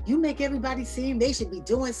 well, you make everybody seem they should be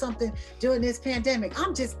doing something during this pandemic.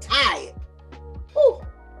 I'm just tired. Ooh.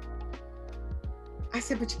 I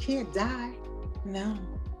said, but you can't die. No.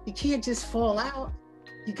 You can't just fall out.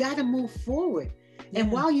 You got to move forward. Yeah.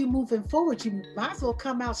 And while you're moving forward, you might as well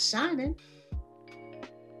come out shining.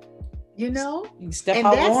 You know? You step and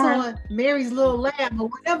out that's warm. On Mary's Little Lamb or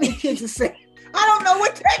whatever the kids are saying. I don't know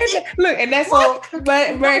what that is. Look, and that's all,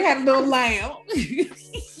 but Mary had a little lamb.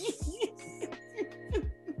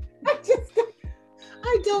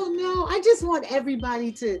 I don't know. I just want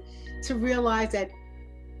everybody to realize that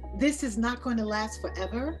this is not going to last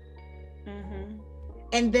forever. Mm-hmm.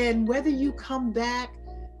 And then whether you come back,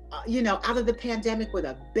 out of the pandemic with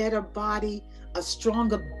a better body, a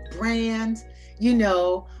stronger brand,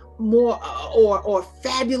 more or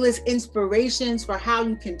fabulous inspirations for how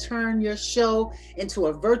you can turn your show into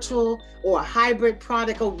a virtual or a hybrid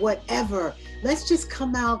product or whatever. Let's just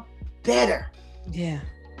come out better. Yeah.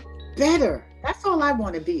 Better. That's all I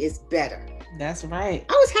want to be, is better. That's right.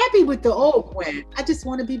 I was happy with the old Gwen. I just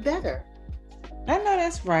want to be better. I know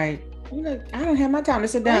that's right. I don't have my time to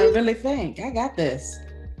sit down and really think. I got this.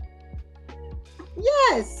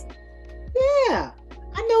 Yes. Yeah.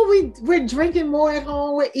 I know we're drinking more at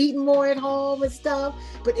home, we're eating more at home and stuff,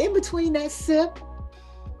 but in between that sip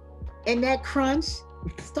and that crunch,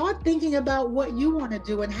 start thinking about what you want to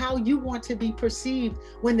do and how you want to be perceived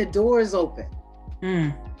when the doors open.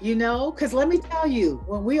 Because let me tell you,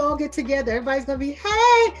 when we all get together, everybody's going to be,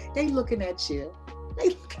 hey, they looking at you. Hey,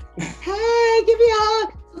 give me a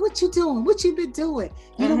hug. What you doing? What you been doing?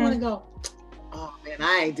 You don't want to go, oh man,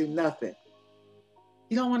 I ain't do nothing.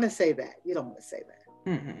 You don't want to say that. You don't want to say that.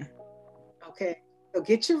 Mm-hmm. Okay, so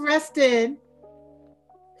get your rest in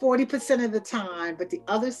 40% of the time, but the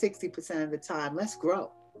other 60% of the time, let's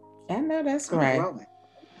grow. I know that's right. Growing.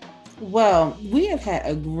 Well, we have had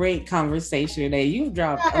a great conversation today. You've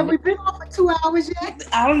dropped. Have we been on for 2 hours yet?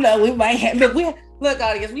 I don't know. We might have. Look,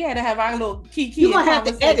 audience, we had to have our little kiki. You're gonna have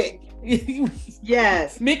to edit.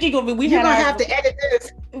 Yes, Mickey gonna be. You're gonna have to edit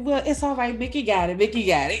this. Well, it's all right. Mickey got it.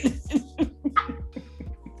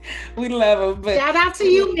 We love him. But shout out to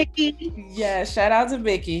you, Mickey. Yeah, shout out to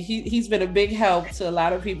Mickey. He's been a big help to a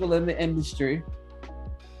lot of people in the industry.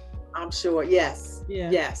 I'm sure. Yes. Yeah.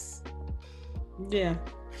 Yes. Yeah.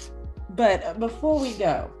 But before we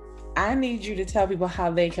go, I need you to tell people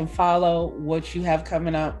how they can follow what you have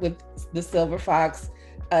coming up with the Silver Fox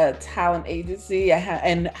Talent Agency,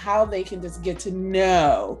 and how they can just get to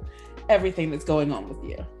know everything that's going on with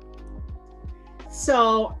you.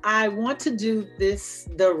 So I want to do this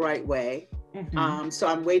the right way. Mm-hmm. So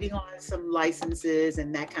I'm waiting on some licenses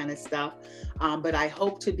and that kind of stuff. But I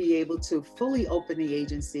hope to be able to fully open the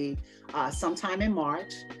agency sometime in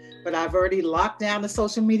March. But I've already locked down the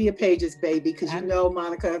social media pages, baby, because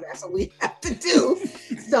Monica, that's what we have to do.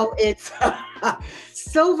 So it's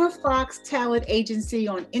Silver Fox Talent Agency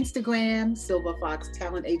on Instagram, Silver Fox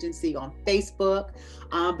Talent Agency on Facebook.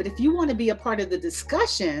 But if you want to be a part of the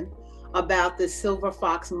discussion about the Silver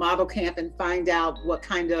Fox Model Camp and find out what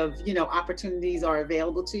kind of, opportunities are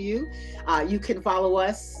available to you, you can follow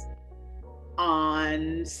us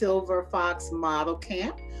on Silver Fox Model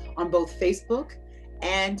Camp on both Facebook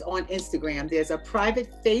and on Instagram. There's a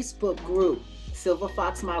private Facebook group, Silver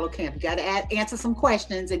Fox Model Camp. You got to answer some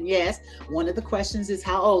questions. And yes, one of the questions is,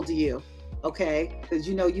 how old are you? Okay, because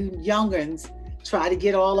you young'uns try to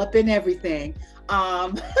get all up in everything.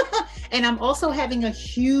 And I'm also having a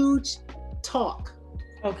huge talk.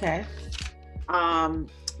 Okay. The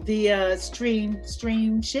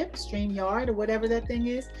StreamYard or whatever that thing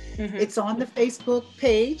is. Mm-hmm. It's on the Facebook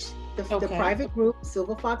page, the private group,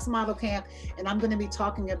 Silver Fox Model Camp. And I'm going to be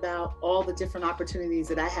talking about all the different opportunities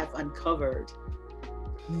that I have uncovered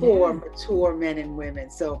for mature men and women.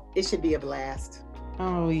 So it should be a blast.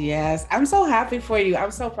 Oh, yes. I'm so happy for you. I'm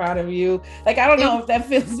so proud of you. I don't know if that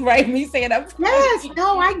feels right, me saying I'm proud. Yes,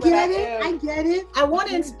 no, I get it. I want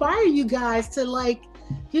to inspire you guys to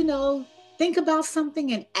think about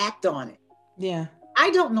something and act on it. Yeah. I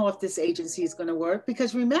don't know if this agency is going to work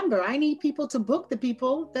because remember, I need people to book the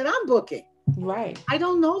people that I'm booking. Right. I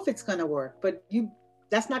don't know if it's going to work, but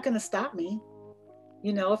that's not going to stop me.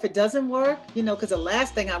 If it doesn't work, because the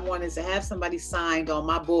last thing I want is to have somebody signed on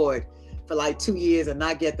my board for 2 years and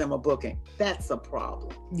not get them a booking. That's a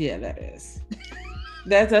problem. Yeah, that is.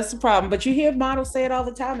 That's the problem. But you hear models say it all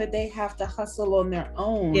the time that they have to hustle on their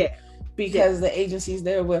own. Yeah. because the agencies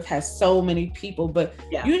they're with has so many people, but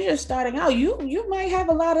you're just starting out. You might have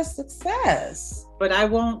a lot of success. But I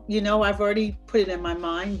won't, I've already put it in my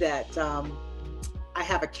mind that I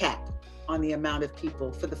have a cap on the amount of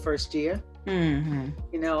people for the first year. And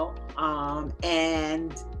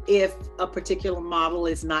if a particular model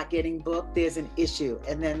is not getting booked, there's an issue,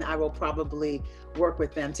 and then I will probably work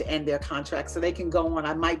with them to end their contract so they can go on.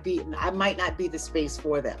 I might not be the space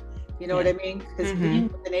for them. You know what I mean? Because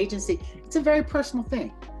being with an agency, it's a very personal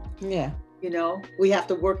thing. Yeah. We have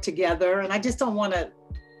to work together, and I just don't want to,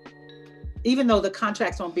 even though the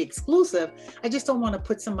contracts won't be exclusive, I just don't want to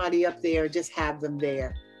put somebody up there and just have them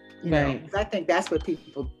there. Right. I think that's what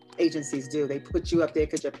agencies do. They put you up there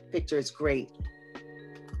because your picture is great,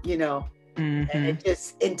 and it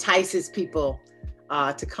just entices people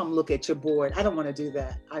to come look at your board. I don't want to do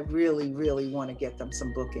that. I really, really want to get them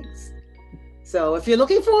some bookings. So if you're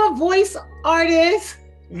looking for a voice artist,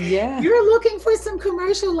 you're looking for some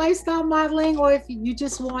commercial lifestyle modeling, or if you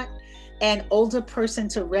just want an older person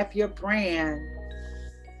to rep your brand,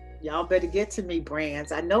 y'all better get to me,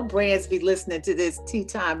 brands. I know brands be listening to this Tea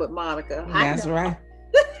Time with Monica. That's right.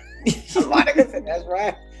 Monica said, that's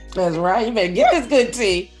right. That's right. You better get this good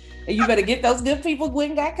tea. And you better get those good people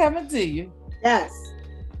Gwen got coming to you. Yes.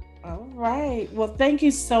 All right. Well, thank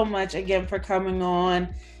you so much again for coming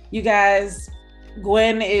on. You guys,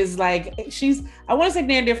 Gwen is like, I want to say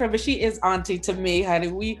near and dear friend, but she is auntie to me,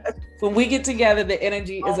 honey. When we get together, the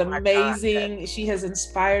energy is amazing. God. She has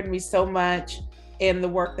inspired me so much in the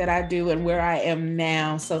work that I do and where I am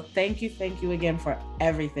now. So thank you again for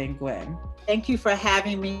everything, Gwen. Thank you for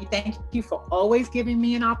having me. Thank you for always giving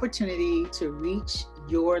me an opportunity to reach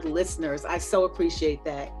your listeners. I so appreciate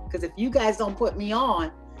that, because if you guys don't put me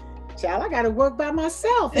on, child, I got to work by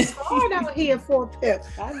myself. It's hard out here for Pip.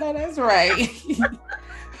 I know that's right.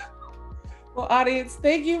 Well, audience,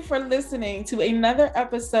 thank you for listening to another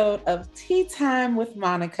episode of Tea Time with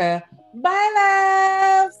Monica.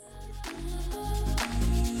 Bye, loves.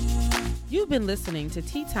 You've been listening to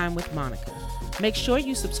Tea Time with Monica. Make sure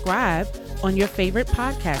you subscribe on your favorite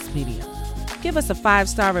podcast medium. Give us a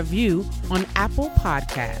 5-star review on Apple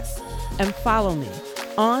Podcasts, and follow me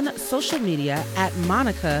on social media at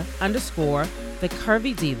Monica _ the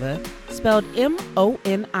Curvy Diva, spelled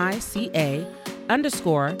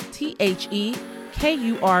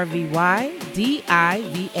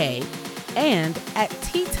MONICA_THEKURVYDIVA, and at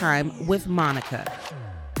Tea Time with Monica.